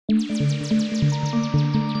We smoking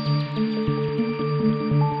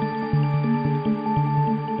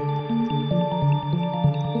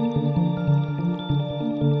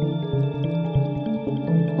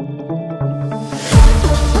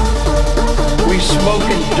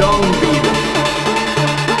dung beetle.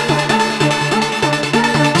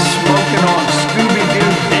 Smoking on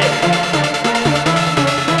Scooby-Doo dick.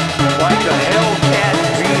 Like a Hellcat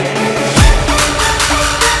V8.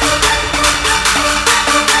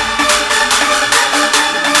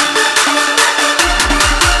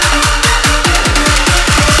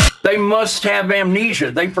 They must have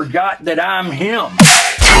amnesia. They forgot that I'm him.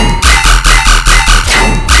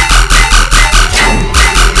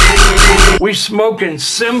 We smoking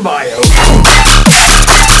symbiote.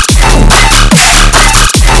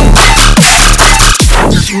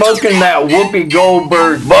 Smoking that Whoopi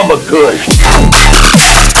Goldberg Bubba Kush.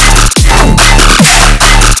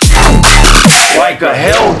 Like a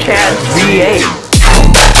Hellcat V8.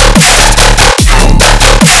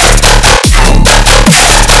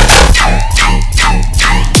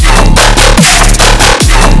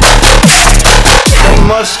 They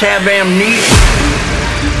must have amnesia.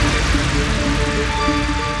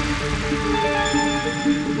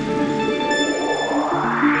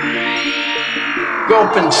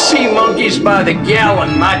 Gulping sea monkeys by the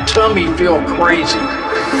gallon, my tummy feel crazy.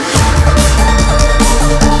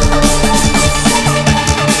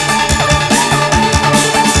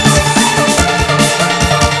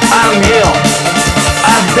 I'm him.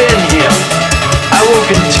 I've been him. I will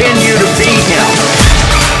continue to be him.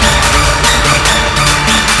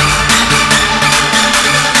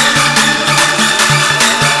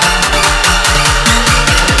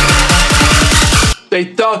 They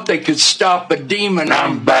thought they could stop a demon,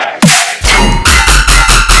 I'm back.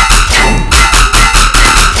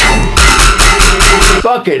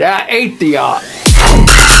 Fuck it, I ate the op.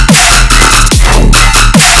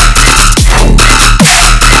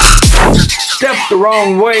 Step the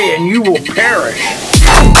wrong way and you will perish.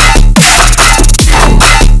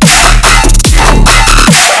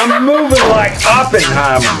 I'm moving like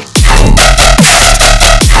Oppenheimer.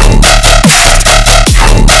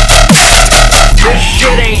 This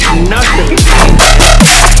shit ain't nothing.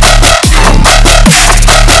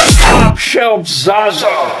 Top shelf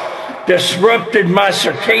Zaza disrupted my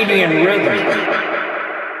circadian rhythm.